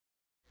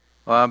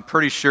Well, I'm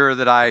pretty sure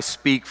that I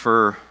speak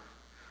for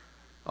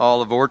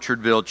all of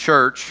Orchardville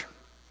Church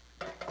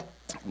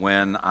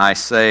when I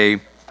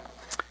say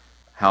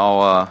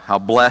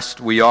how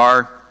blessed we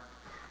are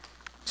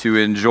to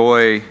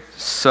enjoy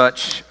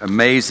such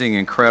amazing,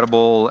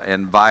 incredible,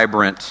 and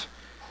vibrant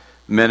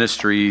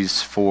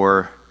ministries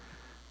for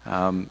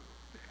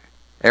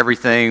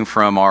everything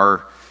from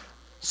our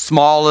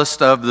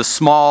smallest of the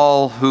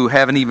small who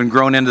haven't even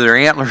grown into their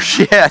antlers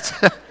yet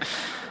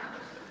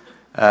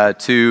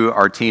to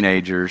our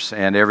teenagers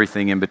and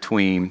everything in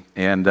between.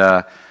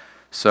 And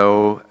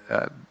so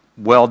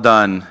well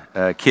done,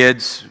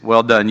 kids.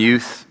 Well done,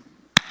 youth.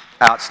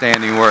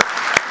 Outstanding work.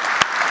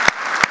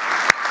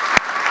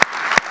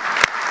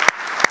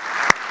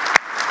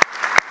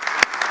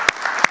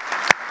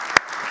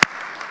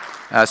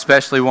 I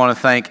especially want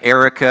to thank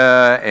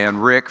Erica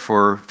and Rick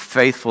for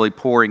faithfully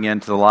pouring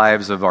into the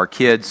lives of our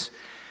kids.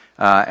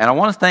 And I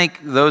want to thank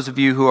those of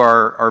you who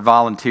are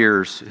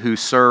volunteers who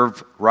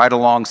serve right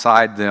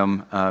alongside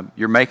them.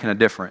 You're making a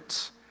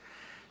difference,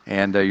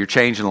 and you're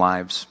changing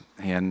lives,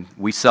 and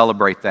we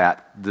celebrate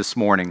that this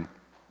morning.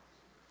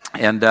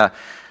 And,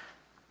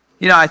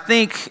 I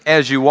think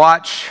as you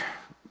watch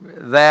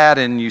that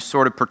and you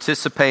sort of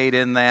participate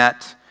in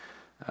that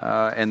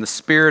and the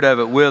spirit of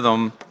it with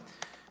them,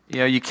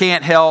 you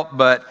can't help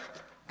but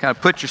kind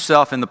of put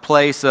yourself in the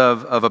place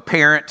of a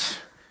parent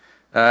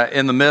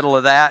in the middle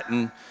of that.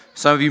 And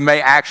some of you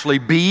may actually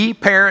be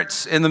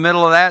parents in the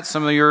middle of that.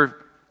 Some of your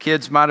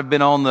kids might have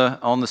been on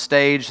the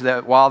stage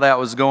while that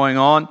was going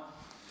on.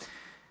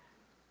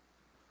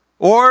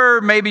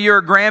 Or maybe you're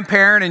a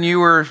grandparent and you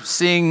were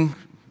seeing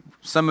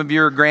some of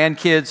your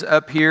grandkids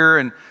up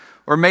here,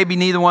 or maybe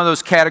neither one of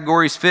those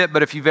categories fit,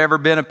 but if you've ever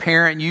been a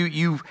parent,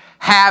 you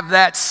have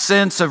that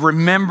sense of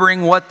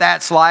remembering what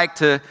that's like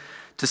to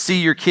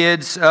see your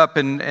kids up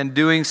and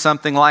doing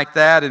something like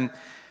that. And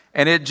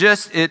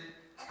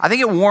I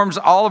think it warms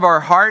all of our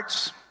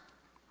hearts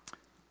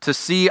to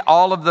see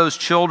all of those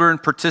children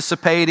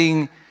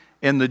participating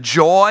in the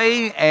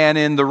joy and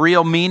in the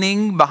real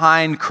meaning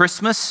behind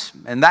Christmas.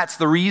 And that's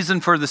the reason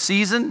for the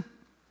season.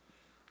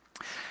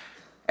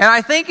 And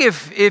I think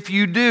if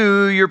you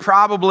do, you're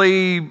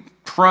probably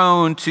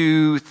prone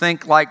to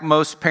think like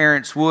most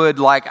parents would,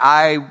 like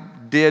I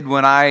did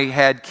when I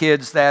had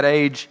kids that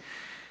age,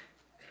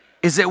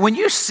 is that when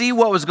you see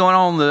what was going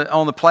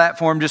on the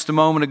platform just a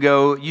moment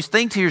ago, you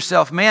think to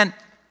yourself, man,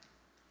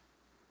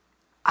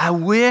 I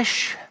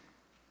wish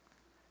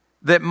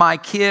that my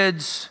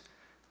kids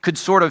could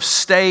sort of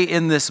stay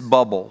in this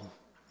bubble,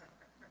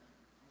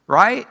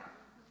 right?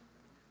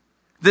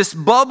 This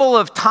bubble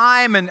of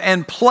time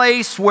and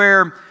place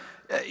where,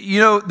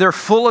 they're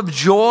full of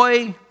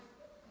joy,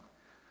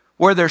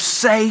 where they're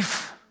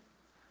safe,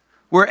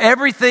 where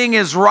everything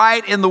is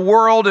right in the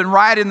world and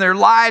right in their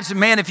lives. And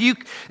man, if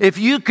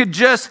you could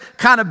just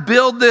kind of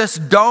build this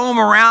dome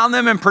around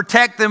them and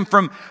protect them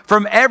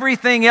from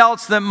everything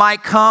else that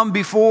might come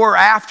before or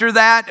after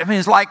that, I mean,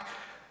 it's like,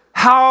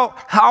 how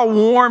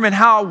warm and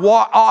how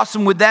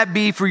awesome would that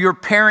be for your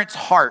parent's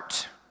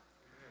heart?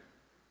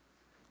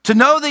 To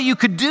know that you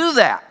could do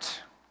that.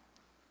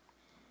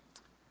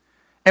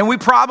 And we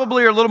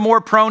probably are a little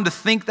more prone to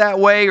think that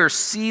way or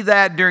see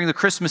that during the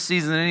Christmas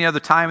season than any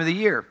other time of the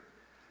year.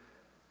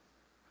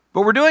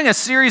 But we're doing a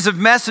series of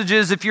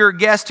messages, if you're a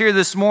guest here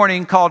this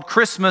morning, called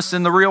Christmas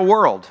in the Real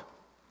World.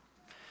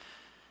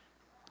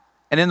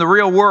 And in the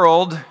real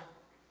world,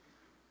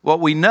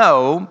 what we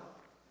know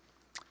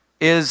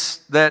is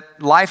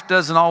that life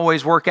doesn't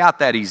always work out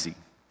that easy.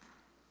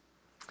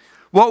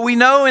 What we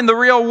know in the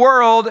real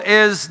world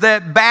is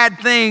that bad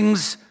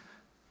things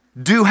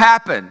do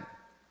happen.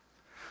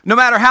 No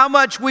matter how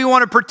much we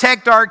want to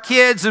protect our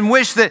kids and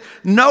wish that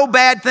no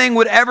bad thing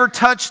would ever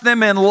touch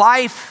them in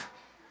life,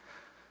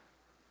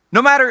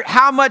 no matter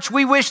how much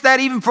we wish that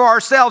even for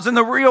ourselves, in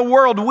the real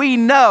world, we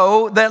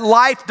know that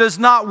life does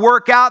not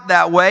work out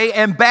that way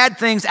and bad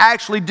things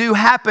actually do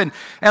happen.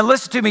 And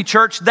listen to me,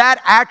 church,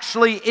 that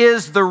actually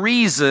is the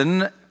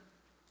reason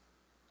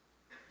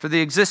for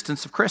the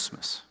existence of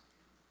Christmas.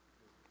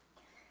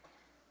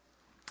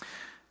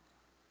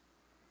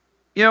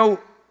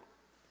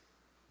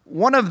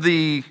 One of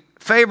the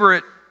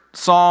favorite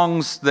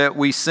songs that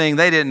we sing,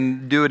 they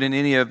didn't do it in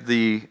any of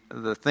the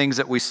things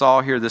that we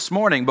saw here this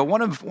morning, but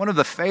one of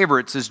the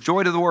favorites is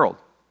Joy to the World.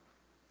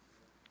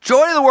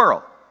 Joy to the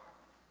world.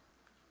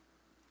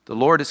 The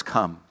Lord has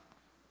come.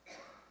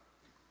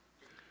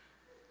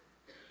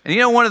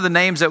 And one of the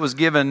names that was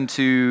given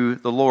to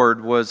the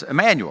Lord was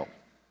Emmanuel.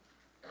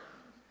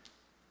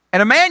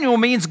 And Emmanuel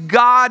means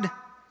God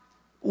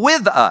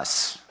with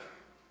us.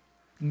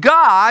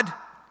 God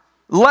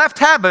left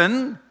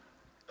heaven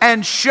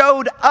and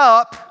showed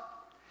up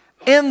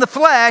in the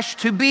flesh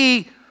to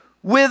be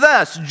with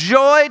us.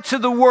 Joy to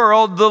the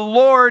world. The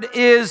Lord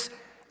is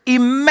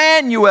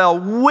Emmanuel,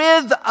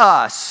 with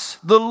us.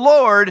 The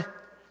Lord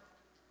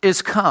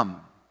is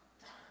come.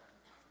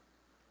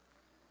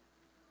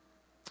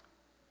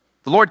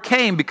 The Lord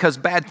came because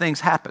bad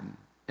things happen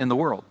in the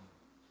world.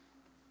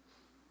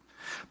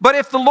 But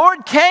if the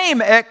Lord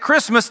came at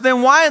Christmas,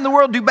 then why in the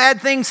world do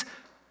bad things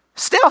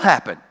still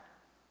happen?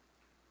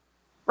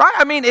 Right?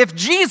 I mean, if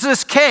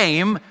Jesus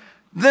came,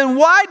 then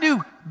why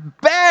do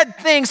bad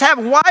things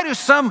happen? Why do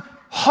some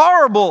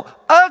horrible,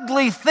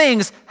 ugly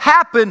things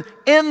happen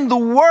in the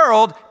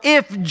world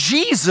if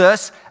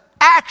Jesus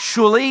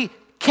actually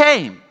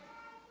came?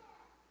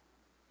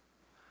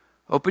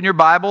 Open your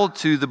Bible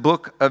to the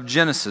book of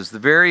Genesis, the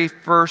very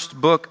first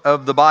book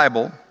of the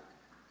Bible.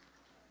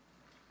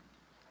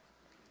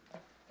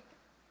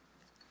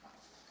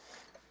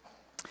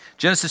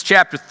 Genesis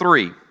chapter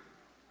 3.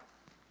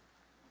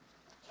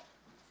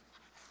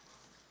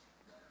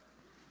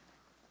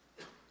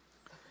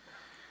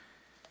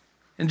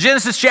 In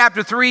Genesis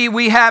chapter 3,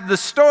 we have the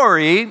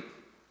story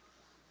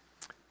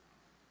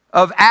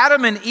of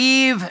Adam and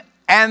Eve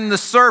and the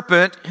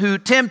serpent who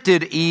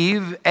tempted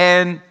Eve,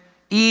 and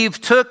Eve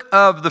took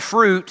of the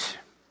fruit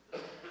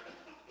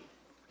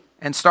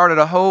and started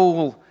a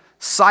whole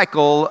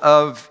cycle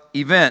of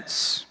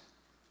events.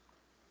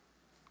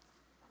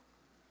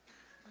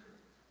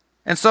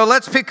 And so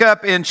let's pick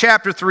up in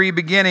chapter 3,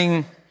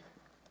 beginning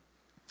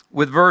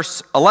with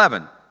verse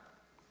 11.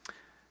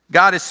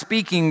 God is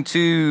speaking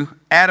to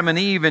Adam and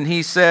Eve, and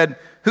he said,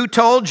 "Who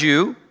told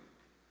you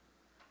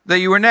that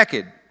you were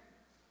naked?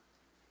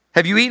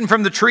 Have you eaten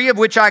from the tree of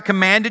which I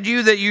commanded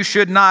you that you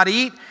should not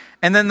eat?"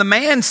 And then the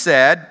man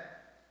said,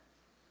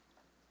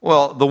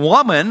 "Well, the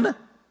woman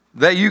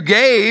that you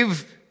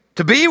gave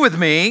to be with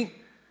me,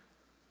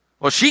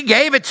 well, she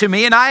gave it to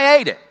me and I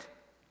ate it."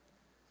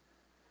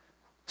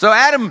 So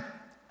Adam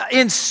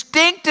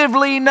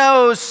instinctively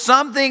knows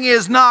something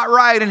is not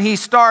right, and he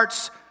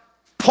starts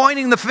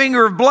pointing the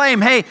finger of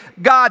blame. "Hey,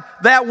 God,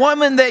 that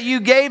woman that you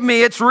gave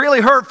me, it's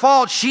really her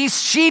fault.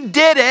 She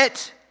did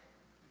it."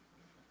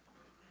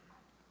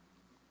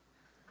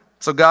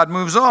 So God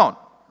moves on.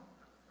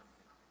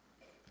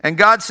 And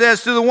God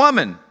says to the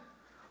woman,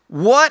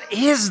 "What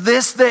is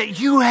this that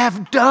you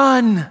have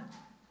done?"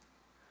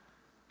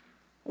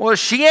 Well,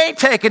 she ain't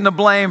taking the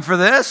blame for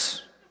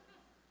this.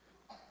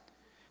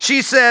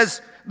 She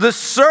says, "The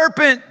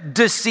serpent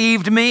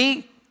deceived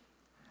me,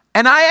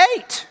 and I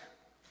ate."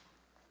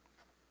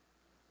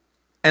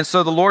 And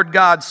so the Lord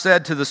God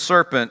said to the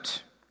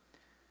serpent,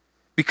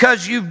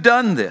 "Because you've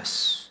done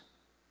this,"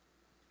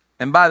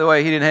 and by the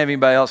way, he didn't have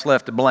anybody else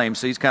left to blame,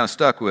 so he's kind of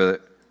stuck with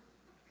it.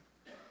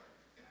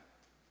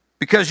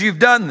 "Because you've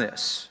done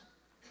this,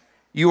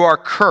 you are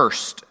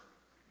cursed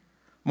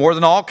more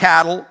than all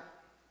cattle,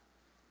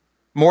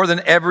 more than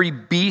every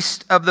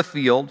beast of the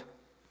field.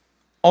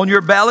 On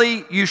your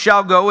belly you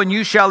shall go, and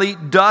you shall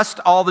eat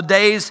dust all the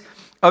days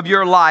of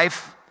your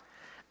life,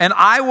 and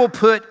I will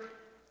put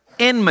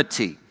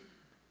enmity."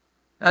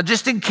 Now,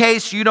 just in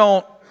case you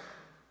don't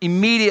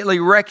immediately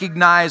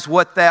recognize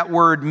what that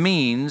word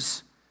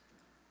means,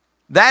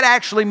 that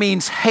actually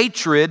means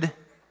hatred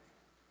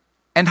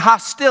and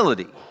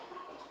hostility.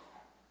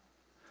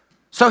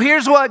 So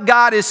here's what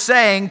God is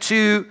saying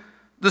to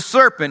the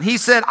serpent. He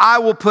said, "I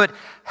will put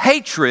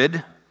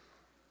hatred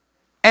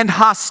and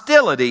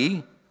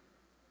hostility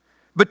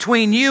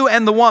between you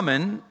and the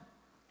woman,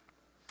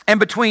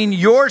 and between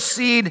your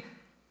seed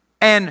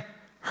and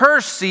her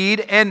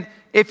seed." And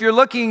if you're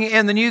looking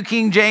in the New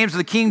King James or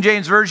the King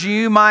James Version,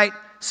 you might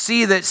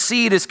see that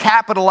seed is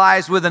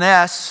capitalized with an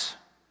S.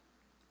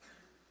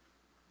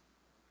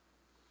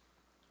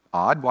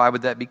 Odd, why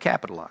would that be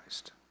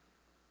capitalized?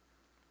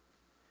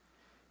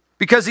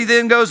 Because he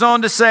then goes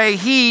on to say,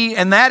 "He,"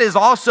 and that is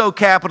also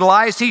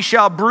capitalized, "he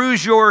shall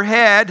bruise your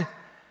head,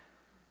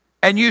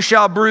 and you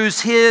shall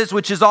bruise his,"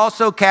 which is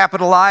also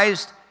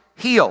capitalized,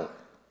 "heel."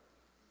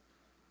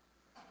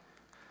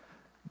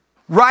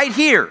 Right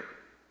here,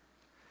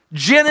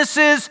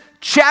 Genesis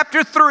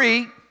chapter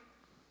 3,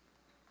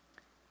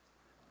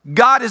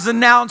 God is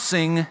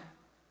announcing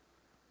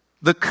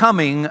the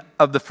coming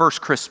of the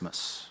first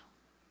Christmas.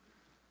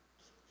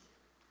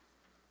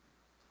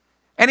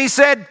 And he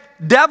said,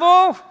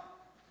 "Devil,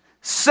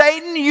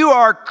 Satan, you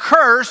are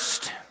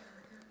cursed,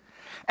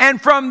 and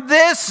from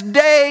this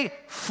day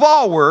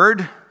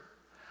forward,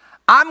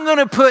 I'm going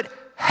to put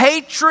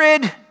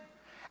hatred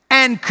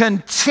and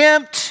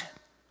contempt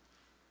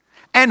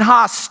and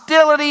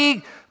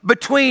hostility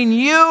between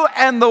you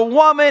and the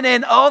woman,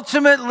 and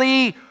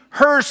ultimately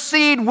her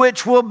seed,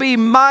 which will be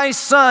my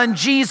son,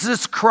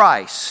 Jesus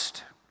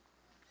Christ."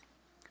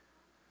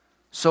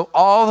 So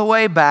all the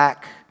way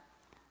back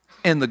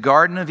in the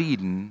Garden of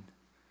Eden,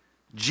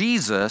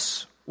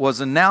 Jesus was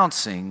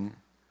announcing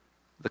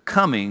the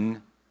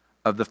coming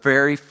of the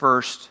very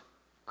first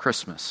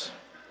Christmas.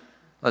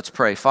 Let's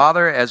pray.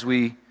 Father, as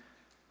we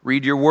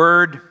read your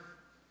word,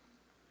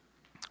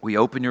 we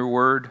open your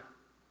word,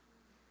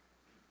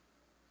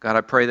 God,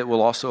 I pray that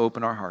we'll also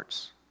open our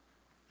hearts,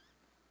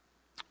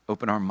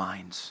 open our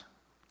minds,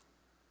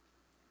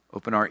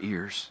 open our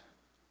ears.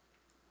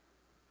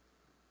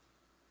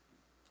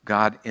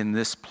 God, in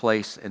this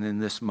place and in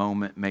this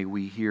moment, may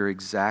we hear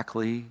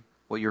exactly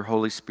what your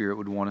Holy Spirit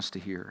would want us to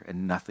hear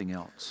and nothing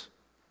else.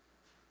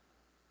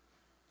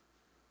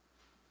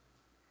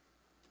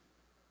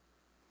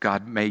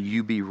 God, may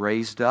you be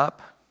raised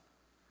up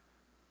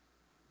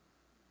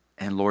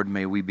And Lord,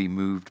 may we be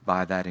moved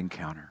by that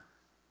encounter.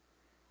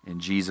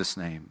 In Jesus'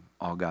 name,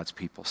 all God's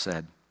people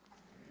said,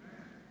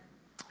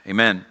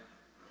 amen.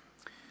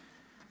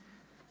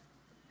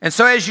 And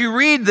so as you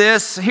read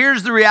this,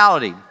 here's the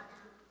reality.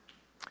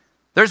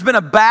 There's been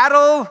a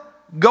battle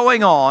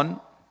going on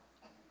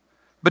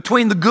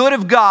between the good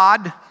of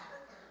God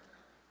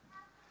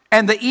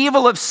and the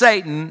evil of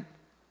Satan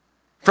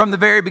from the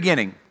very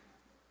beginning.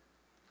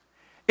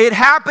 It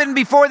happened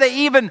before they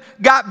even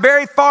got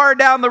very far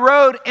down the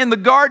road in the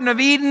Garden of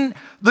Eden.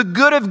 The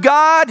good of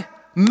God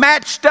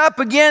matched up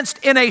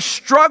against in a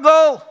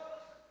struggle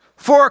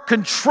for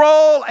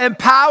control and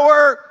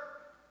power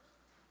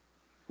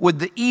with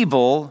the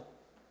evil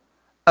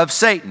of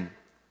Satan.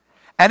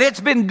 And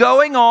it's been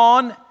going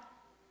on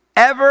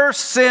ever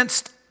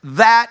since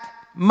that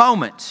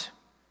moment.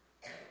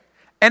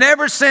 And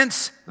ever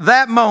since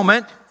that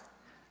moment,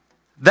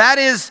 that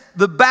is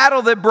the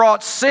battle that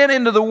brought sin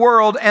into the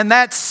world, and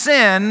that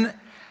sin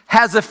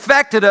has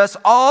affected us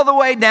all the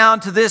way down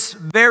to this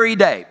very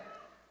day.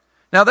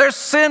 Now, there's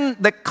sin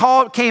that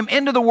came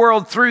into the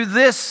world through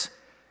this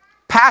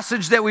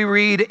passage that we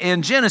read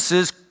in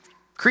Genesis,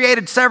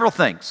 created several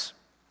things.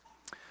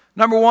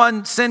 Number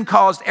one, sin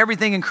caused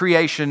everything in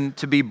creation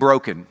to be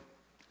broken.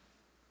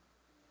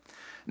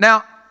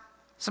 Now,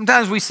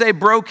 sometimes we say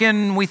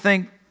broken, we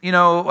think,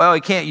 well,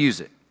 you can't use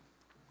it.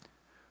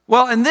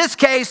 Well, in this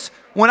case,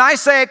 when I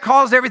say it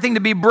caused everything to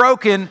be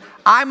broken,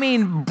 I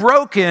mean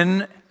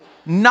broken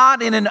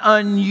not in an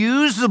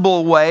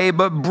unusable way,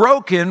 but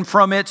broken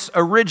from its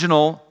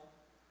original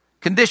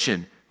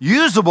condition.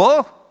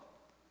 Usable,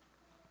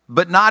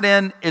 but not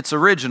in its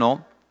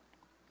original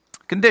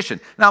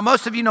condition. Now,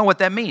 most of you know what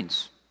that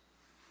means.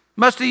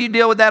 Most of you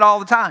deal with that all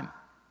the time.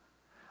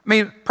 I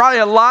mean, probably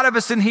a lot of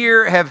us in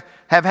here have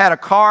had a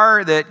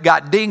car that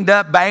got dinged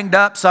up, banged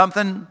up,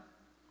 something.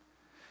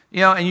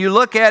 And you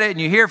look at it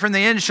and you hear from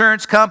the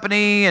insurance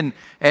company and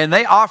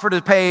they offer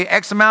to pay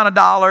X amount of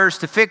dollars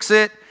to fix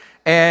it.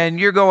 And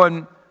you're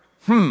going,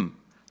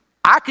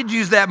 I could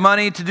use that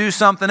money to do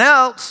something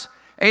else.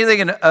 And you're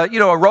thinking,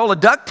 a roll of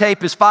duct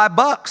tape is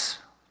 $5.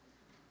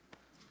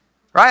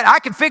 Right? I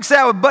could fix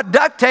that with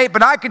duct tape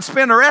and I could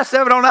spend the rest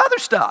of it on other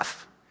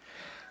stuff.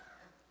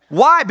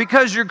 Why?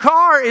 Because your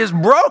car is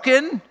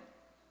broken,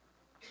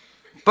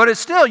 but it's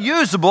still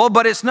usable,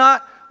 but it's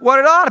not what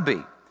it ought to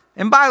be.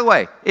 And by the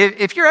way,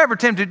 if you're ever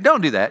tempted,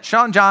 don't do that.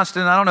 Sean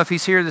Johnston, I don't know if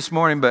he's here this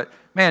morning, but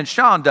man,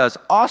 Sean does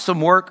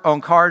awesome work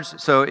on cars.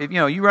 So if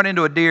you run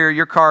into a deer,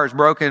 your car is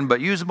broken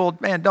but usable,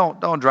 man,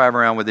 don't drive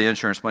around with the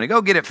insurance money.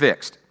 Go get it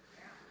fixed.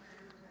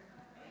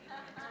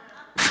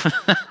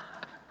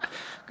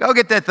 Go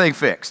get that thing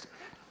fixed.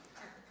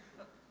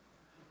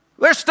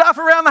 There's stuff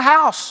around the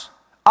house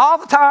all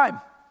the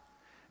time.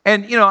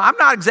 And, I'm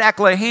not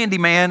exactly a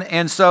handyman,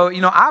 and so,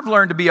 I've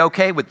learned to be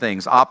okay with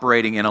things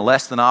operating in a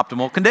less than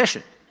optimal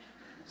condition.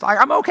 It's like,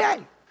 I'm okay.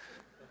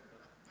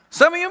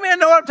 Some of you men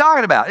know what I'm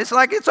talking about. It's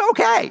like, it's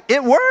okay.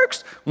 It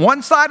works.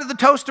 One side of the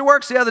toaster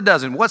works, the other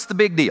doesn't. What's the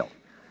big deal?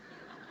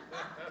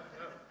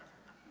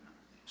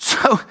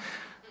 So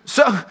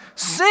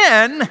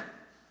sin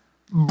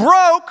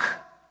broke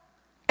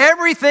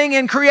everything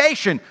in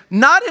creation.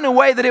 Not in a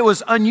way that it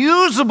was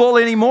unusable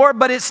anymore,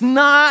 but it's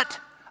not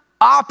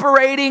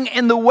operating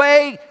in the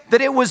way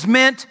that it was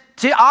meant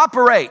to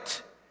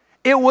operate.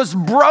 It was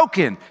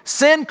broken.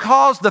 Sin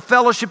caused the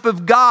fellowship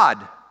of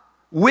God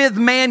with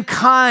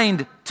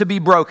mankind to be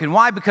broken.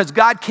 Why? Because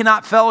God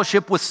cannot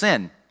fellowship with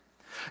sin.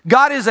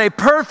 God is a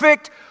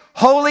perfect,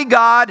 holy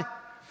God,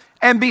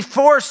 and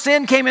before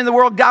sin came in the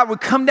world, God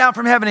would come down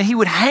from heaven and he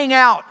would hang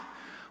out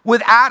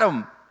with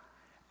Adam.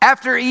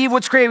 After Eve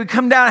was created, he would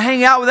come down and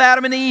hang out with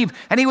Adam and Eve,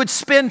 and he would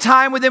spend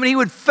time with them, and he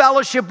would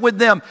fellowship with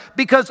them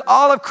because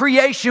all of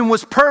creation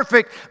was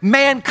perfect.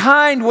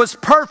 Mankind was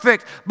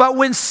perfect. But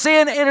when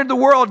sin entered the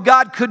world,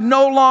 God could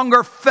no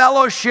longer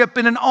fellowship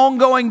in an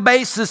ongoing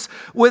basis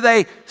with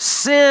a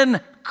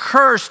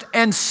sin-cursed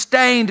and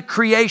stained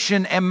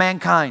creation and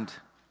mankind.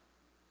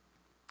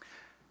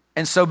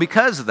 And so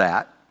because of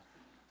that,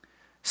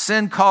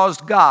 sin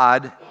caused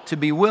God to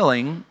be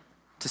willing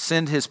to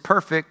send his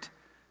perfect,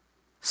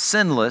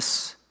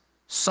 sinless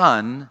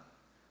Son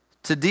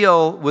to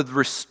deal with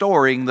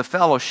restoring the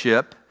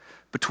fellowship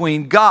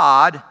between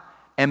God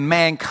and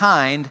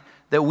mankind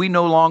that we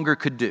no longer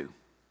could do.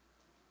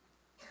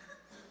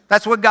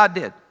 That's what God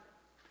did.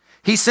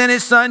 He sent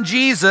his Son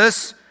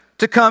Jesus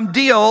to come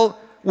deal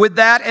with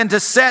that and to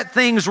set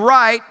things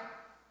right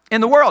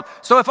in the world.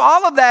 So if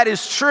all of that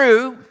is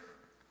true,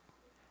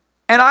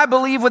 and I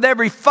believe with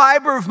every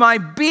fiber of my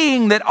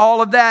being that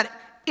all of that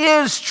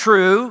is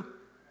true,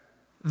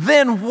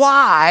 then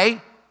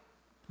why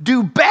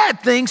do bad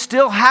things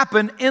still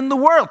happen in the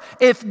world?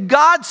 If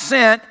God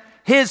sent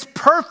his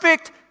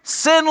perfect,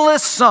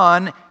 sinless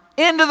Son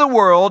into the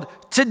world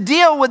to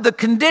deal with the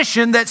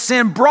condition that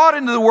sin brought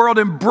into the world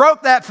and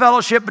broke that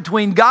fellowship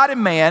between God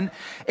and man,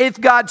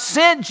 if God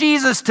sent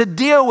Jesus to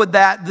deal with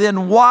that,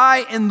 then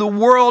why in the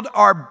world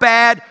are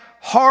bad,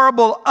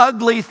 horrible,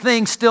 ugly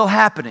things still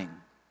happening?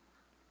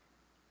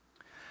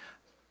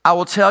 I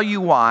will tell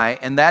you why,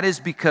 and that is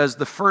because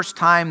the first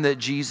time that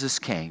Jesus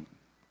came,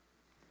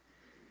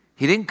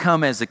 He didn't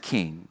come as a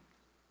king.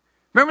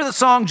 Remember the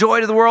song,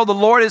 Joy to the World, the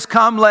Lord has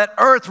come, let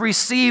earth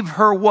receive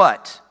her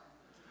what?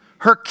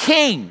 Her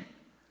king.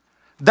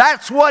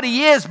 That's what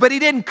He is, but He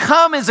didn't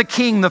come as a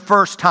king the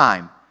first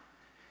time.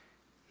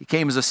 He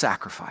came as a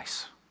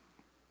sacrifice.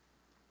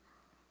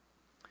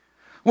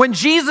 When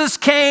Jesus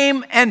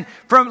came and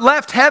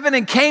left heaven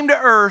and came to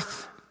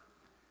earth,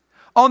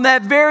 on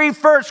that very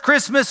first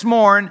Christmas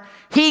morn,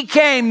 He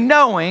came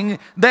knowing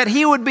that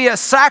He would be a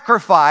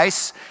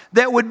sacrifice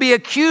that would be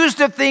accused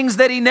of things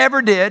that He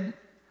never did,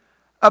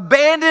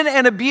 abandoned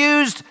and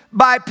abused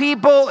by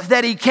people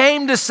that He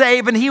came to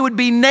save, and He would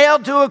be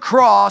nailed to a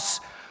cross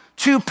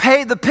to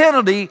pay the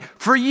penalty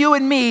for you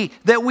and me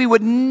that we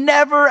would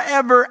never,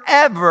 ever,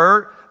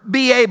 ever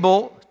be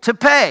able to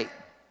pay.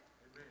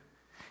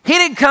 He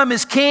didn't come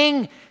as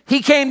king.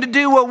 He came to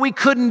do what we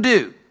couldn't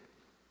do.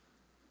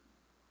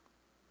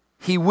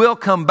 He will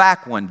come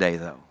back one day,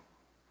 though.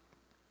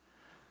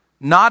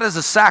 Not as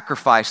a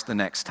sacrifice the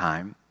next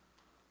time.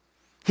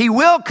 He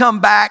will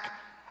come back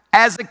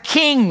as a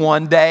king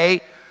one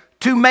day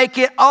to make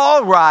it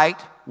all right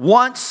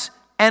once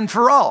and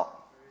for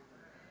all.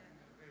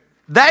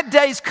 That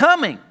day's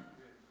coming.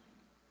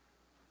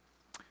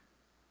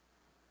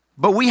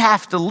 But we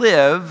have to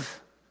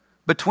live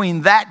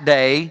between that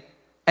day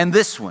and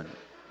this one.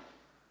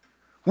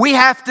 We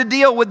have to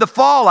deal with the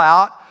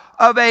fallout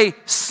of a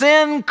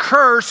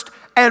sin-cursed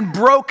and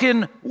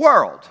broken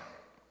world.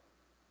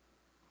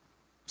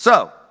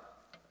 So,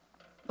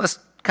 let's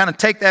kind of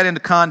take that into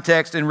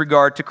context in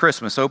regard to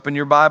Christmas. Open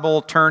your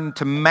Bible, turn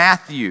to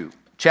Matthew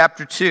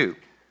chapter 2.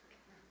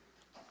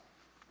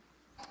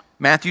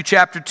 Matthew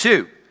chapter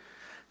 2.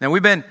 Now,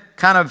 we've been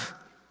kind of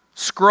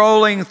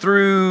scrolling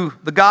through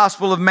the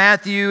Gospel of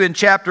Matthew in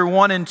chapter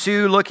 1 and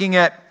 2, looking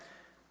at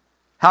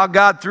how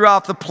God threw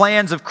off the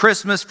plans of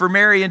Christmas for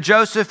Mary and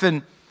Joseph,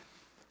 and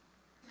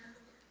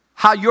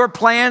how your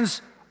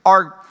plans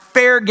are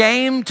fair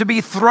game to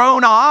be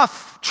thrown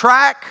off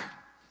track.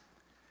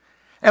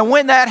 And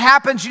when that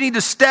happens, you need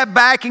to step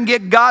back and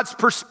get God's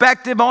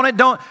perspective on it.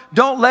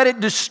 Don't let it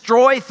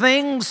destroy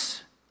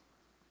things.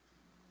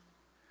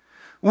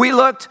 We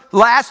looked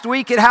last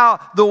week at how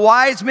the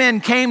wise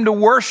men came to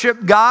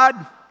worship God.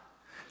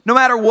 No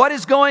matter what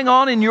is going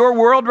on in your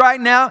world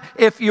right now,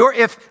 if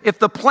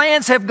the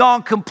plans have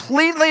gone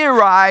completely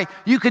awry,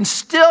 you can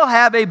still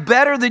have a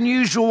better than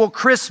usual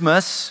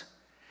Christmas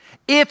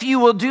if you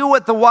will do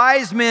what the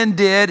wise men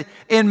did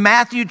in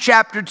Matthew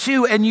chapter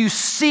 2 and you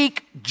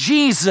seek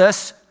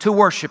Jesus to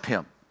worship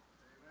Him.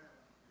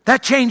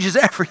 That changes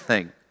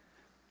everything.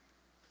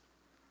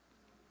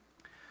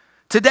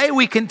 Today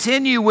we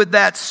continue with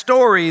that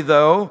story,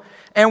 though,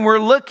 and we're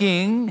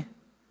looking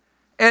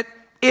at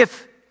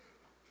if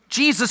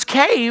Jesus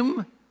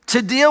came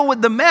to deal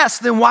with the mess,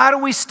 then why do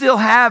we still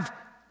have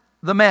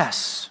the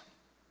mess?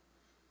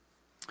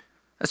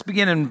 Let's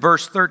begin in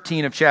verse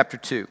 13 of chapter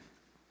 2.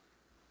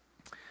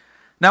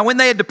 Now when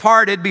they had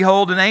departed,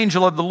 behold, an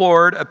angel of the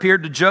Lord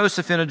appeared to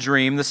Joseph in a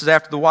dream. This is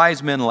after the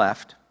wise men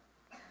left,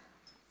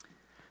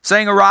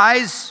 saying,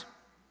 Arise,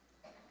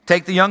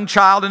 take the young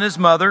child and his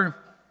mother,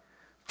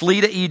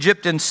 flee to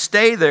Egypt and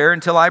stay there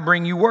until I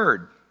bring you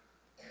word.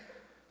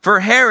 For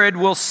Herod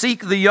will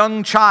seek the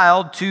young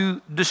child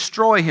to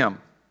destroy him.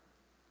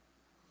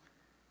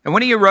 And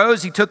when he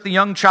arose, he took the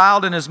young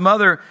child and his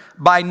mother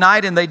by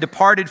night, and they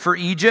departed for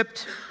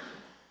Egypt,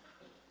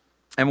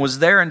 and was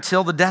there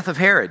until the death of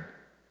Herod,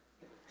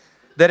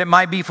 that it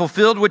might be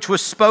fulfilled which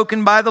was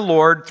spoken by the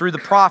Lord through the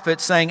prophet,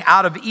 saying,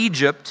 Out of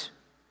Egypt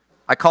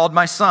I called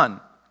my son.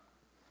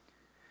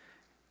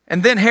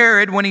 And then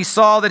Herod, when he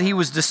saw that he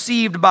was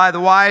deceived by the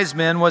wise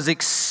men, was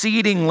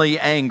exceedingly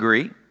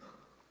angry.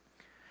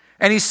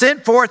 And he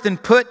sent forth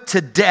and put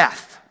to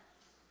death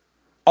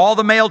all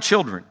the male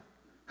children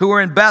who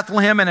were in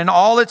Bethlehem and in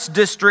all its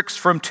districts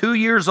from 2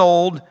 years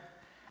old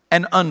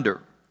and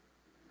under,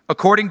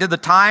 according to the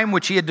time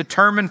which he had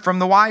determined from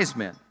the wise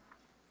men.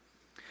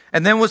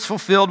 And then was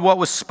fulfilled what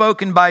was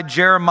spoken by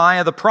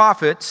Jeremiah the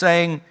prophet,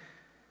 saying,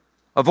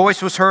 A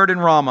voice was heard in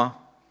Ramah,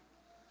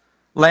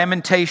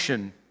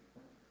 lamentation,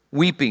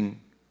 weeping,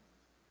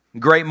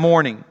 great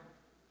mourning,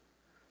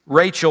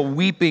 Rachel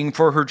weeping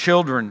for her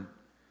children,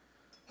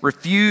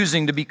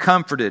 refusing to be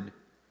comforted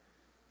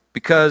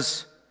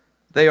because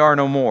they are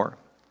no more.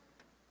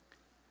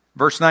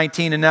 Verse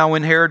 19, And now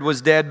when Herod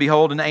was dead,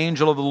 behold, an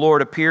angel of the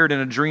Lord appeared in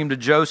a dream to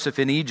Joseph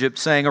in Egypt,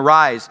 saying,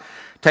 Arise,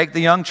 take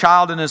the young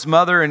child and his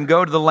mother and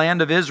go to the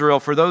land of Israel,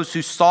 for those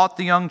who sought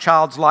the young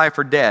child's life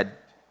are dead.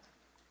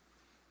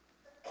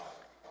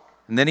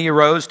 And then he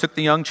arose, took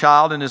the young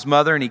child and his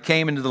mother, and he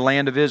came into the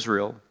land of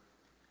Israel.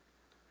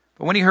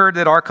 But when he heard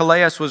that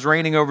Archelaus was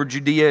reigning over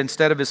Judea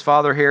instead of his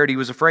father Herod, he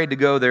was afraid to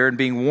go there, and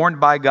being warned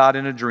by God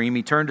in a dream,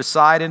 he turned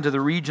aside into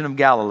the region of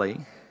Galilee.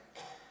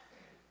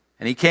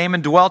 And he came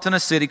and dwelt in a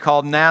city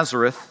called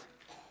Nazareth,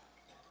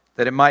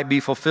 that it might be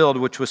fulfilled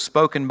which was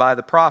spoken by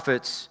the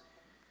prophets,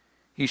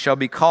 He shall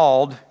be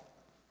called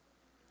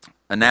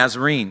a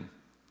Nazarene.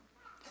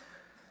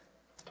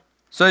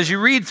 So as you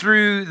read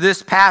through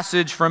this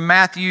passage from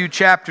Matthew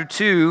chapter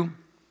 2,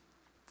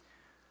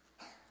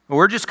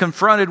 we're just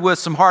confronted with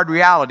some hard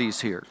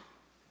realities here.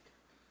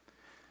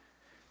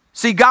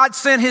 See, God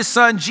sent His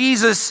Son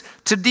Jesus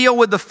to deal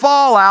with the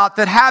fallout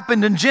that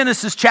happened in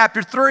Genesis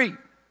chapter 3.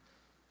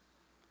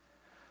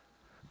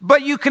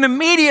 But you can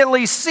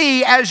immediately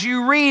see as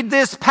you read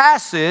this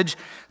passage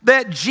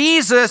that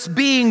Jesus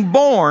being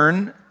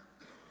born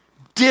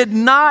did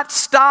not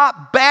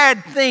stop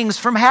bad things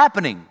from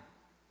happening.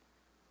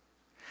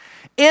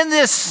 In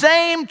this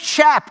same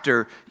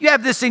chapter, you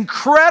have this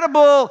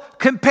incredible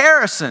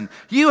comparison.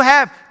 You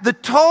have the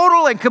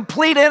total and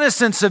complete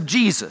innocence of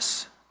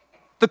Jesus,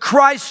 the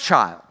Christ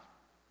child.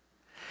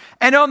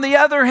 And on the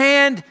other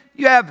hand,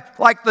 you have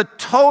like the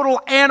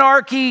total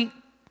anarchy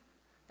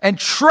and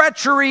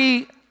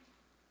treachery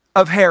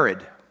of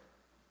Herod.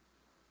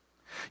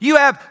 You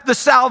have the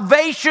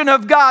salvation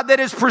of God that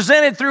is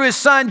presented through His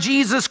Son,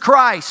 Jesus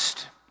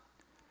Christ.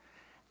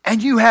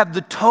 And you have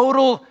the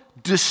total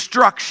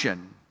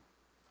destruction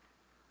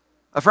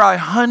of probably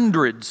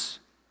hundreds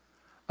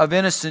of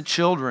innocent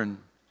children,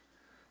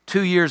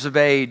 2 years of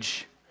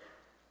age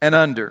and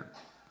under.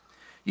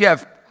 You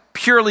have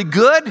purely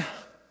good,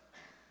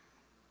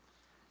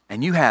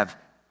 and you have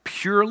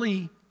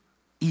purely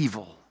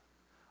evil,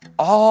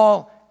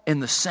 all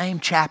in the same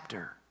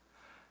chapter,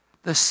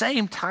 the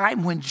same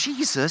time when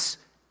Jesus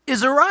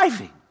is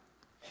arriving.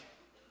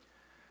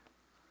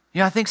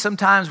 You know, I think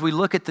sometimes we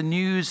look at the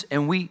news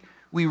and we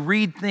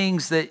read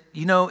things that,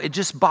 you know, it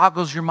just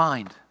boggles your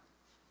mind.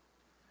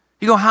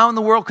 You go, how in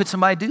the world could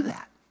somebody do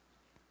that?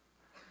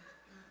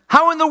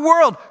 How in the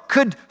world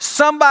could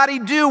somebody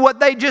do what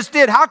they just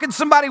did? How can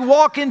somebody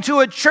walk into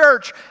a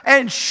church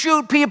and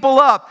shoot people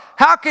up?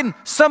 How can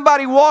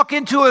somebody walk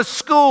into a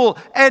school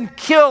and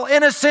kill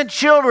innocent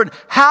children?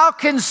 How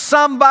can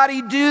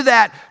somebody do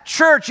that?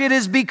 Church, it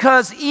is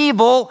because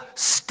evil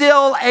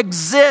still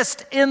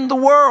exists in the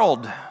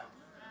world.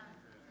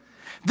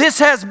 This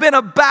has been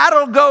a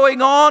battle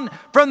going on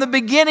from the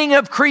beginning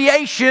of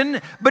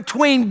creation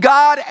between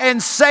God and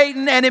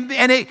Satan, and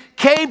it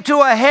came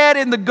to a head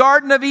in the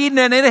Garden of Eden,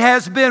 and it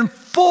has been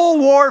full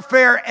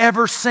warfare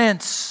ever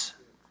since.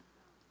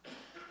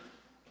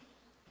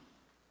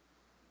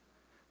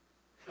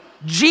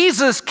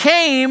 Jesus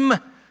came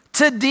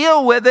to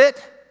deal with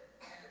it,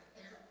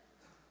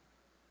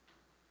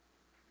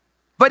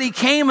 but He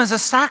came as a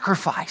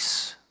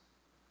sacrifice,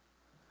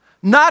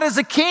 not as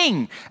a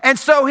king. And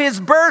so His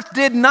birth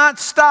did not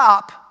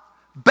stop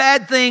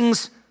bad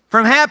things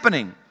from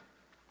happening.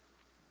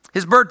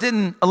 His birth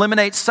didn't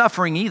eliminate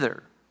suffering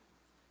either.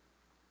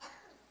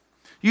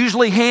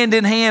 Usually hand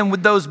in hand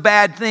with those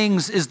bad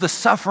things is the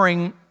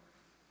suffering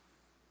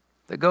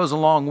that goes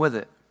along with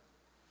it.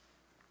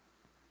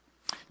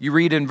 You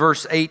read in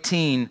verse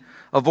 18,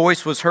 a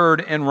voice was heard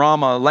in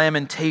Ramah,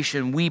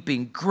 lamentation,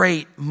 weeping,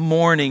 great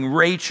mourning,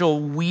 Rachel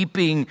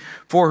weeping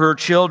for her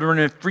children,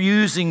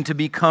 refusing to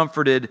be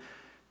comforted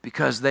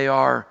because they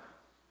are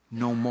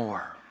no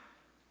more.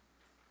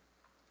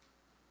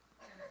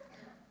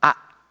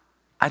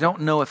 I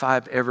don't know if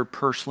I've ever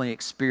personally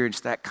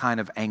experienced that kind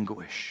of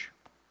anguish,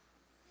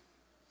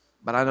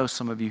 but I know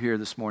some of you here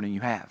this morning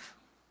you have.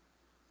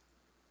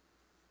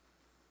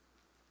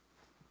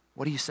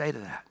 What do you say to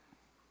that?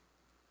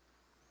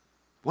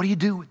 What do you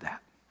do with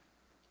that?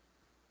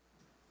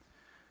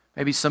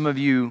 Maybe some of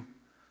you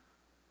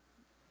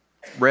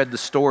read the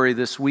story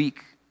this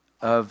week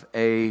of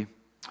a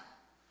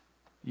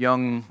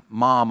young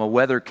mom, a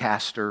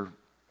weathercaster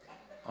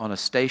on a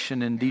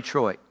station in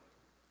Detroit,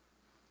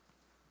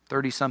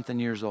 30-something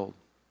years old.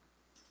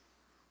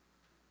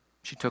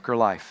 She took her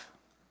life,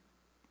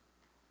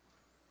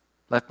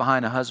 left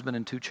behind a husband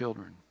and 2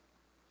 children.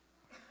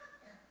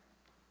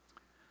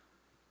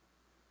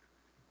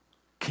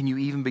 Can you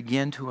even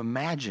begin to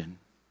imagine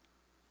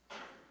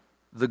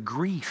the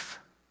grief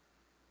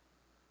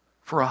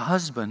for a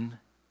husband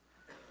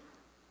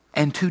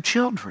and 2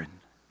 children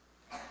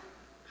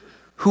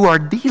who are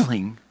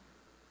dealing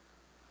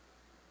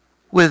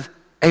with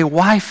a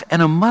wife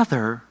and a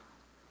mother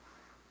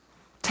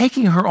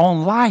taking her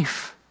own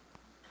life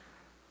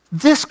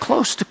this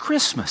close to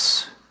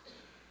Christmas?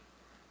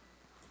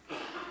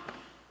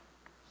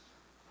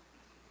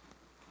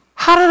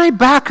 How do they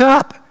back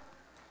up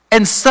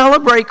and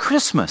celebrate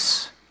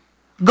Christmas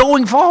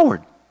going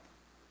forward?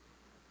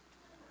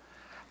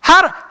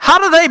 How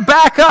do they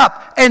back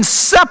up and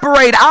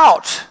separate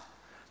out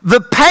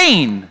the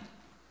pain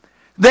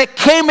that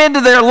came into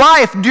their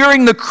life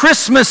during the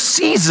Christmas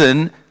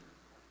season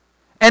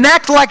and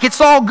act like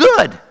it's all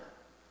good?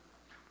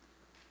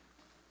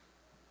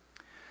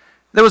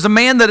 There was a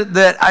man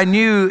that I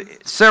knew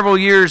several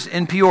years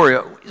in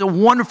Peoria. He's a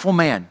wonderful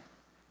man,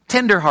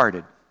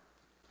 tender-hearted,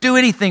 do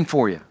anything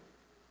for you.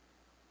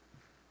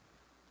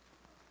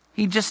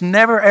 He just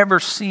never ever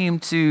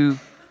seemed to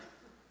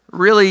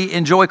really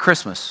enjoy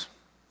Christmas.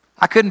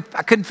 I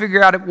couldn't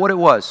figure out what it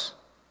was.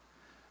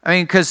 I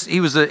mean, because he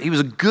was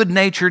a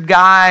good-natured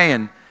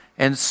guy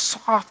and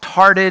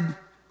soft-hearted.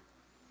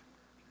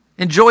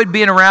 enjoyed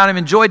being around him,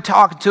 enjoyed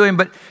talking to him,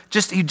 but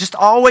he just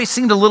always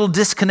seemed a little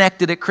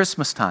disconnected at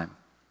Christmas time.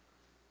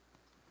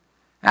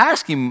 I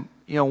asked him,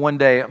 one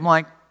day, I'm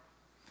like,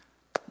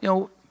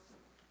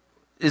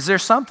 is there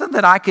something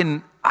that I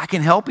can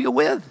help you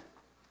with?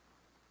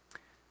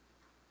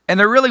 And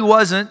there really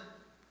wasn't,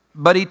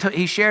 but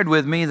he shared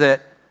with me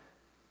that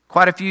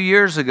quite a few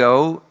years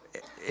ago,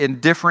 in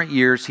different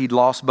years, he'd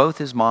lost both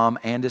his mom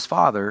and his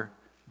father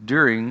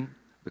during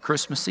the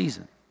Christmas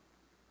season.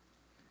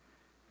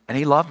 And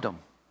he loved them.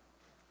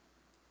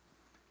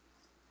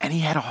 And he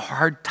had a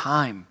hard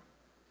time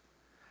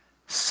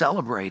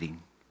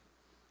celebrating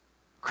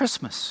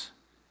Christmas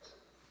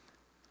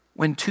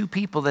when two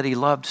people that he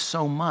loved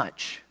so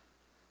much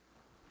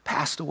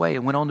passed away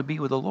and went on to be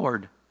with the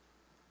Lord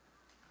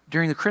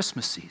during the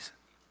Christmas season.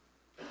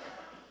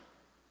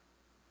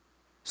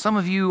 Some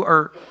of you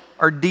are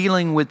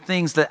dealing with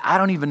things that I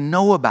don't even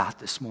know about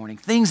this morning.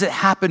 Things that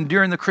happened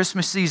during the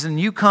Christmas season.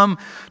 You come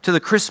to the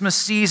Christmas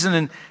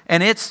season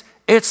and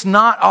it's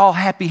not all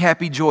happy,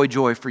 happy, joy,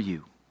 joy for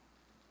you.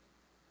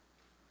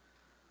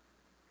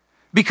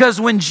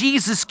 Because when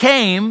Jesus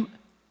came,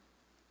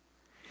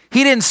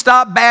 he didn't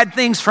stop bad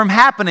things from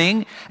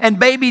happening, and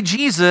baby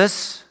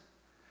Jesus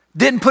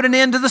didn't put an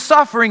end to the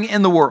suffering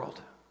in the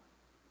world.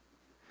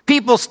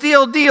 People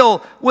still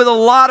deal with a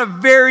lot of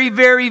very,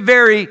 very,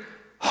 very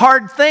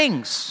hard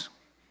things.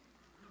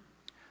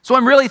 So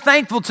I'm really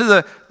thankful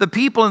to the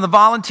people and the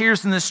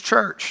volunteers in this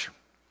church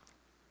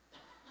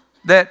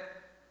that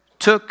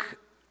took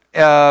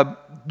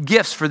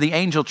gifts for the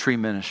Angel Tree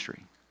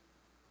Ministry.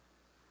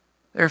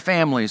 There are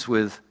families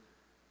with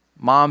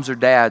moms or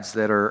dads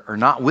that are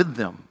not with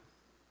them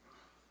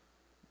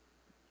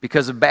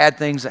because of bad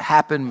things that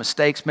happened,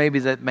 mistakes maybe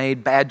that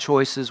made, bad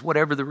choices,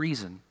 whatever the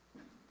reason.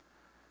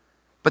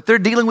 But they're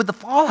dealing with the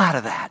fallout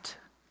of that.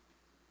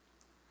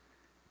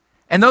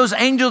 And those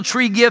angel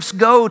tree gifts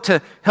go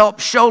to help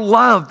show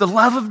love, the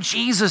love of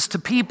Jesus to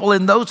people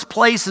in those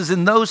places,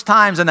 in those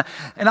times. And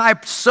I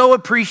so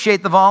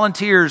appreciate the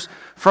volunteers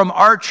from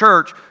our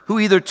church who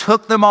either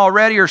took them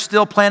already or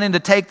still planning to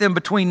take them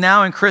between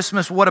now and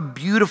Christmas. What a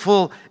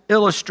beautiful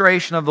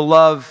illustration of the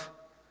love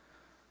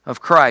of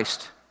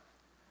Christ.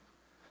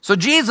 So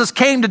Jesus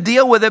came to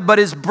deal with it, but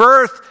his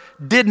birth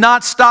did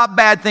not stop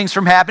bad things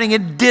from happening.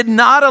 It did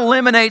not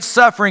eliminate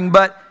suffering,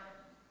 but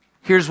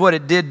here's what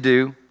it did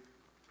do.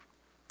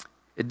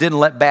 It didn't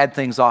let bad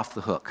things off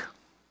the hook.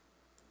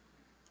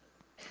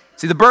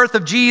 See, the birth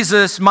of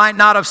Jesus might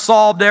not have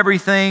solved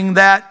everything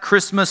that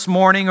Christmas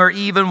morning or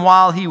even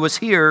while he was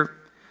here,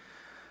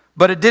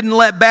 but it didn't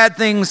let bad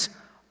things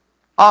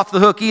off the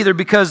hook either,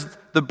 because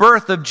the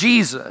birth of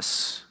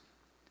Jesus,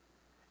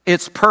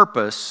 its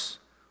purpose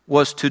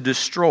was to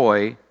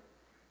destroy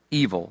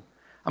evil.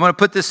 I'm going to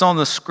put this on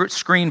the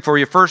screen for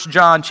you. 1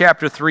 John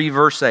chapter 3,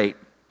 verse 8.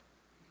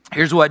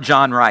 Here's what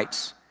John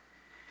writes.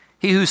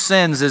 He who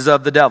sins is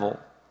of the devil.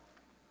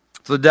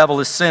 So the devil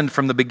has sinned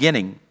from the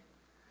beginning.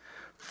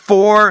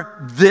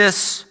 For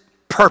this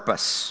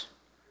purpose,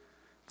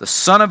 the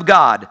Son of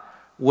God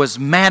was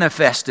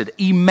manifested,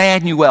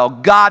 Emmanuel,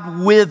 God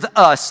with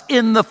us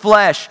in the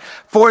flesh.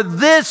 For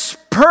this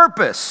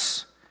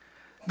purpose,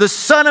 the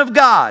Son of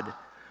God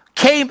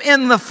came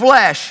in the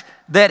flesh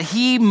that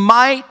he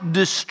might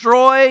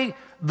destroy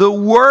the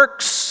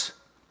works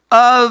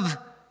of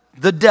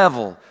the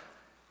devil.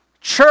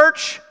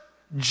 Church,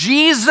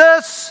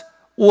 Jesus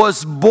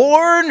was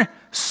born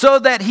so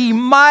that he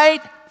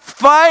might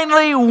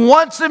finally,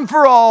 once and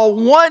for all,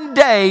 one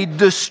day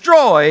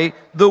destroy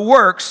the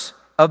works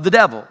of the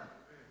devil.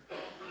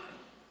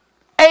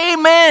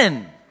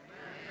 Amen.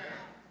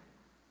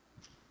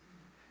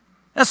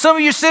 Now, some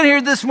of you sit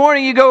here this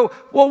morning, you go,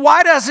 well,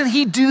 why doesn't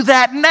he do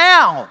that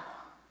now?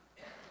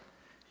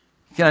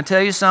 Can I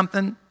tell you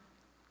something?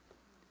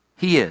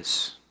 He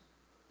is.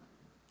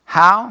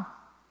 How?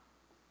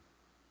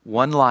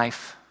 One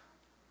life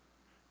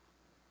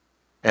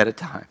at a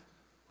time.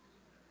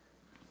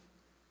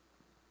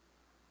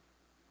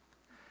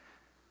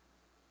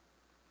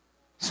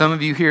 Some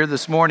of you here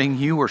this morning,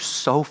 you were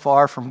so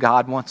far from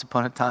God once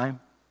upon a time.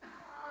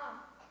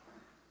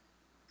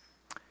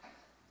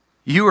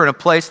 You were in a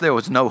place there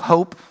was no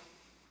hope,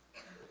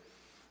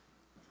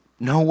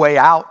 no way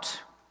out,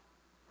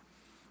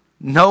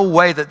 no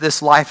way that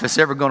this life is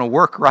ever going to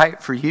work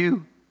right for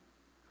you.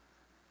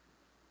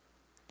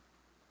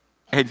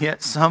 And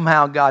yet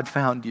somehow God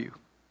found you.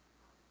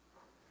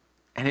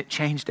 And it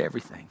changed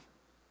everything.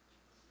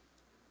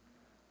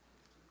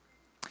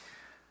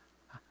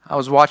 I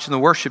was watching the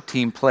worship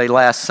team play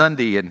last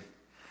Sunday, and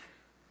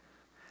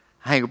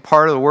I think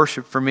part of the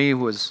worship for me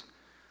was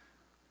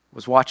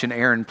watching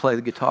Aaron play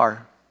the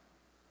guitar.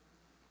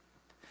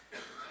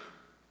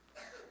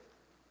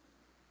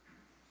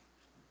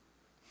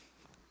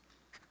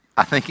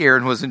 I think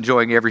Aaron was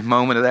enjoying every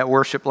moment of that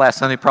worship last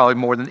Sunday, probably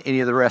more than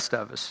any of the rest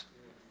of us.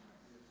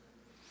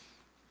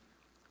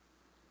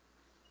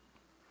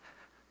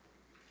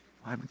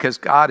 Why? Because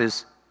God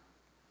is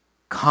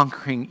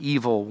conquering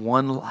evil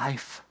one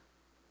life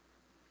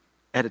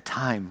at a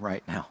time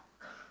right now.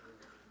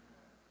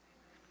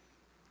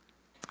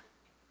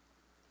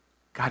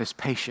 God is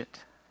patient,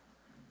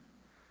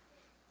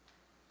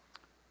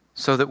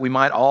 so that we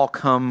might all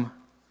come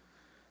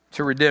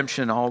to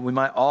redemption, we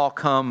might all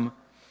come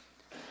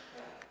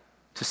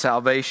to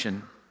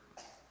salvation.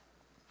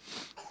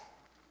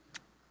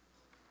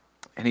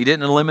 And he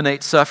didn't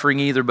eliminate suffering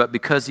either, but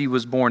because he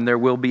was born, there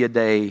will be a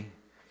day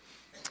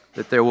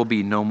that there will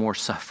be no more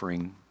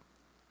suffering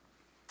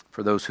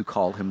for those who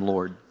call him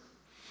Lord.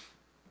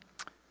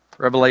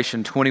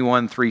 Revelation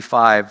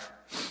 21:3-5.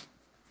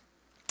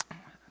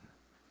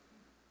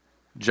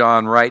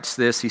 John writes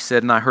this. He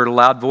said, "And I heard a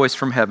loud voice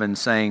from heaven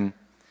saying,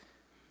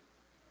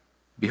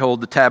 'Behold,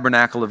 the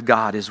tabernacle of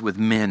God is with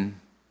men,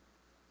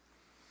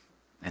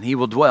 and he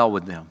will dwell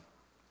with them,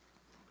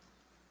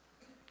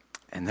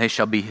 and they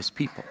shall be his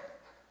people.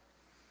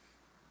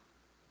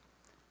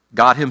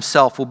 God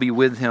himself will be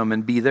with him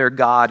and be their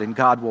God, and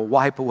God will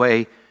wipe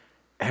away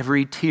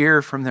every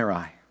tear from their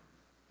eye.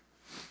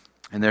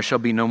 And there shall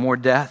be no more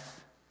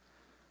death,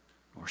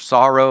 nor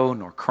sorrow,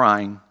 nor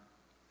crying.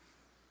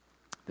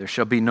 There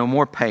shall be no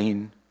more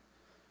pain,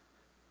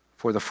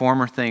 for the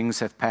former things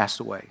have passed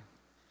away.'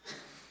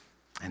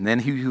 And then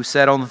he who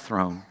sat on the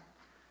throne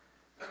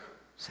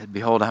said,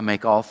 'Behold, I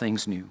make all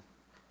things new.'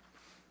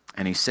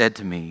 And he said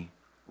to me,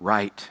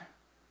 'Write,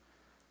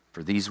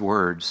 for these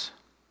words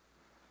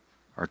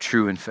are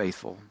true and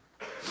faithful.'"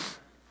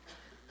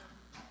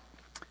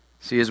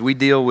 See, as we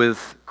deal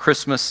with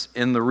Christmas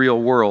in the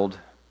real world,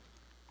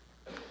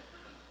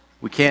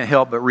 we can't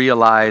help but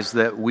realize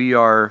that we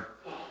are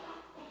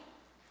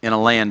in a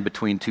land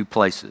between two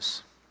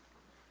places.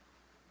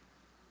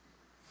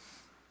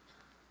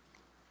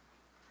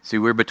 See,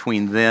 we're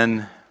between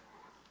then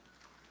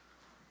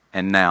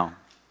and now.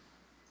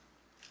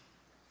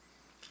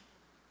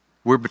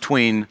 We're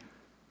between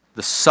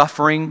the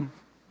suffering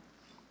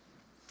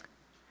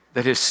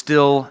that is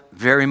still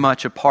very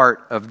much a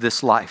part of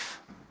this life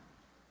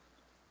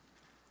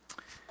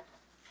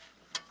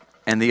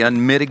and the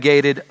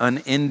unmitigated,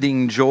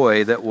 unending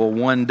joy that will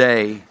one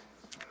day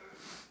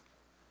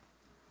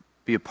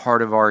be a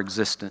part of our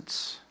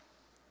existence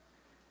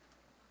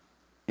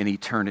in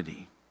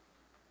eternity.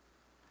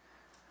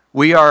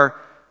 We are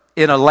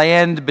in a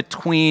land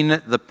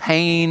between the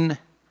pain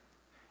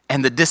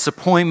and the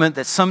disappointment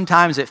that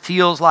sometimes it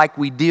feels like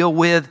we deal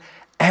with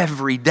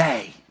every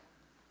day,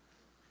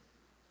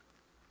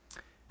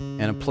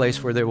 and a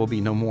place where there will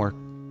be no more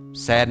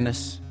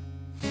sadness,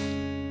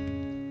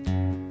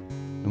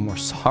 no more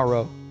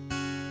sorrow,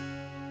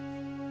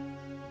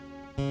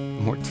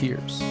 no more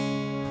tears,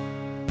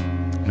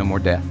 no more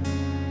death.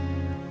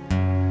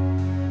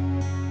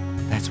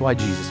 That's why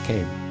Jesus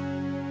came,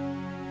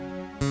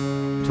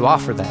 to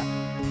offer that.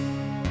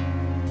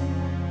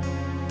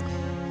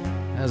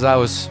 As I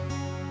was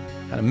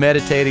kind of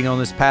meditating on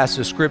this passage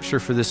of Scripture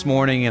for this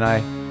morning, and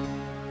I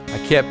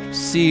kept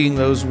seeing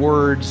those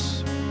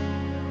words.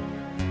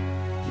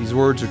 These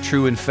words are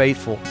true and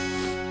faithful.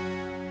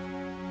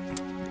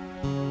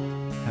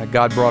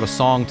 God brought a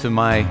song to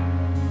my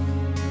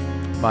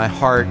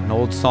heart, an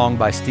old song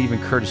by Stephen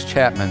Curtis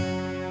Chapman.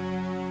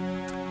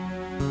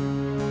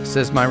 It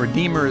says, "My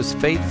Redeemer is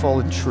faithful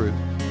and true."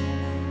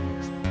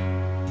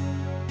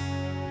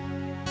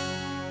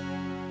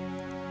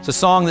 It's a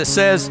song that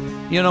says,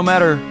 no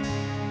matter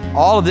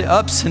all of the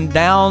ups and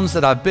downs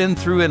that I've been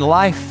through in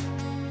life,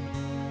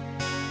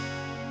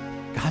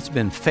 God's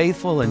been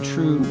faithful and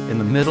true in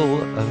the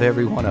middle of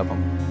every one of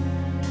them.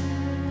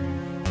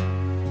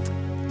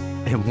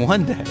 And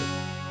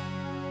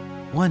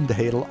one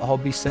day it'll all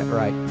be set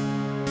right.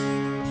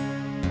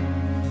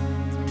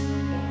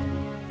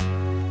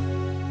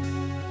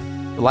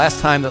 The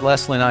last time that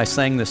Leslie and I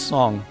sang this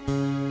song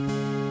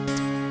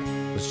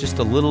was just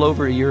a little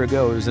over a year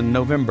ago. It was in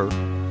November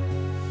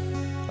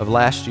of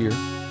last year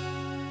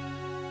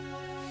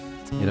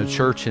in a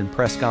church in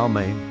Presque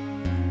Maine,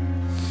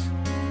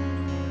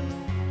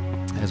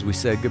 as we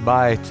said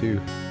goodbye to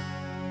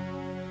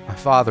my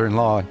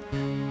father-in-law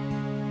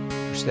and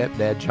her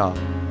stepdad, John.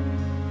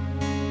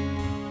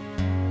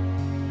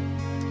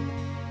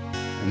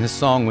 And this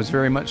song was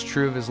very much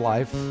true of his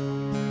life.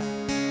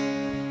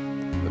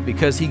 But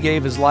because he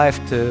gave his life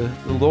to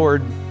the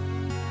Lord,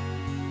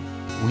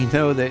 we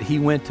know that he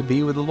went to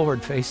be with the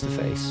Lord face to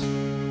face.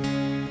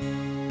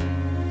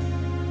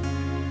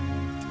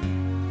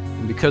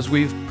 And because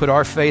we've put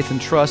our faith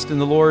and trust in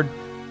the Lord,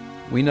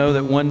 we know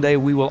that one day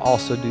we will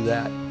also do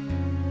that.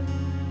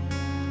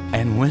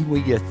 And when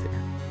we get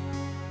there,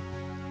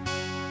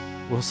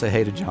 we'll say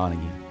hey to John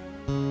again.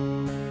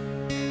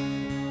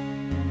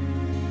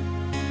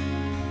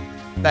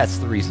 That's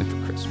the reason for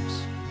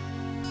Christmas.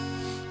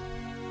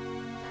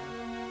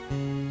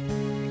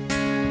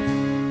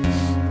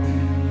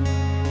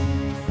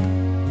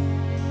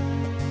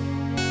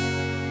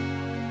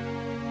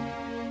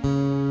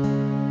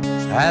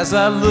 As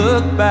I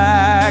look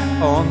back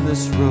on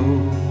this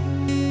road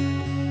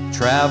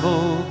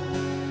traveled,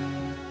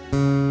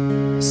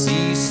 I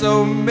see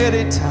so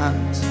many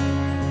times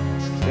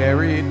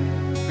carried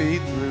me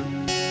through.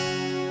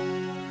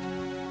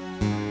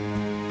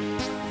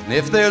 And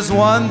if there's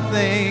one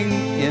thing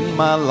in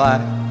my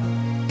life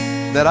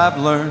that I've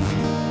learned,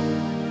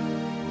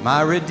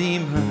 My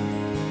Redeemer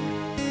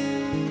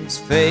is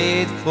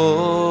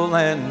faithful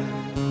and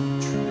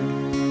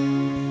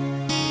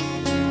true.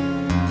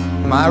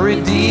 My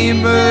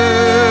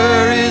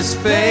Redeemer is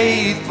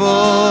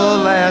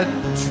faithful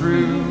and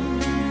true.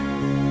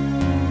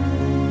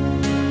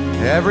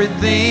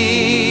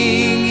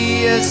 Everything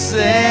He has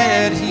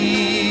said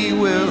He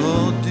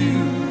will do.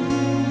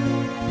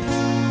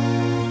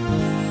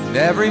 And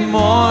every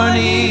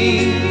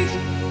morning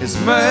His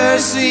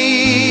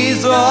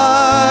mercies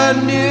are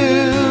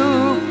new.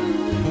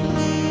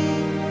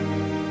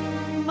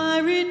 My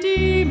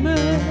Redeemer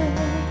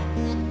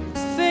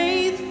is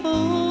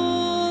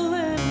faithful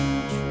and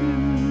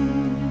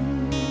true.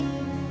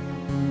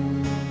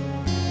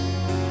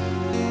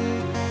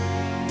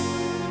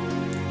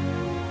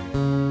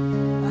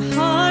 My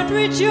heart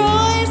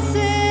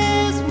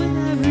rejoices when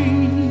I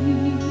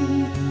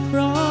read the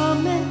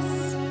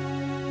promise.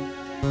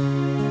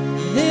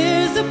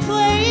 There's a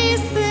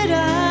place that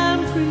I'm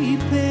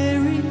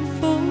preparing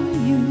for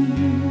you.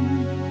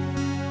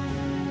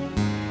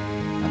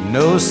 I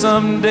know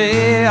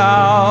someday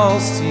I'll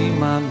see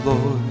my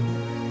Lord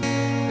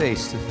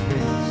face to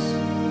face.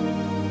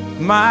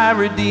 My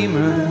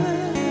Redeemer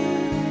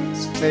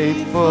is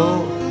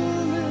faithful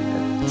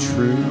and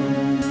true.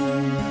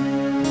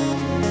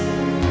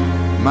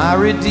 My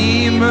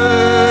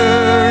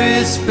Redeemer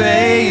is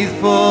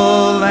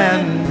faithful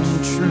and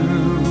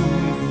true.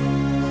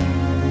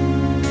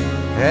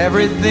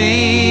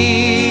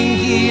 Everything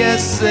He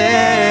has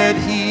said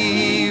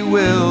He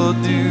will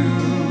do.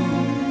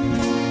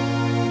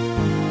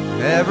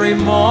 Every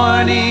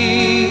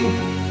morning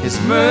His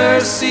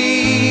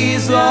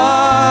mercies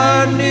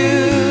are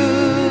new.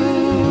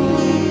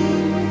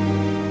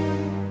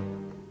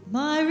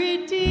 My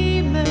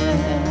Redeemer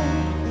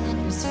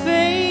is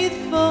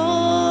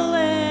faithful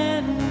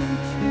and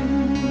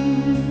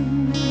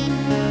true.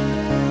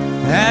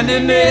 And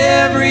in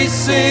every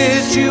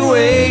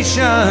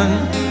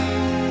situation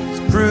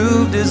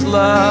proved His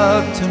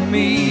love to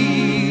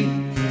me.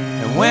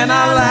 And when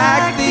I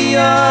lack the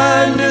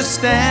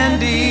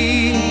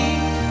understanding,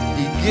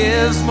 He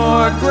gives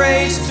more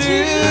grace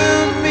to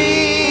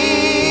me.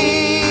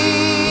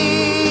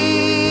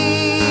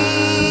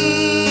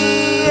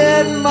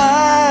 And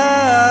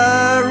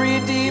my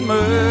Redeemer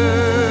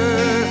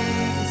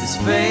is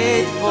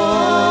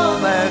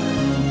faithful and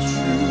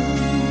true.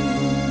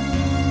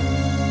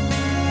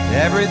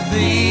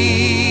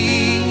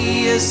 Everything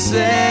He has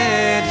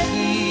said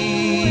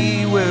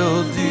He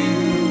will do.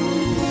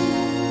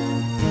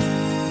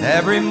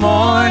 Every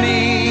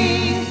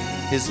morning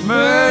His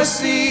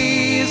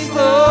mercies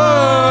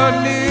are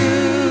new.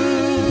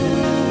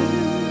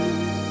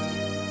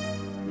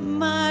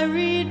 My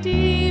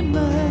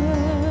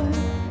Redeemer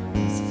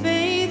is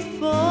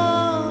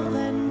faithful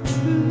and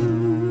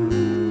true.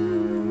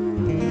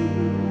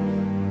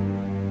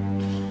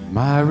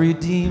 My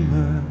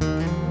Redeemer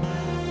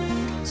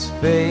is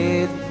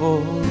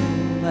faithful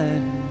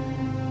and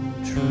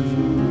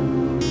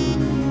true.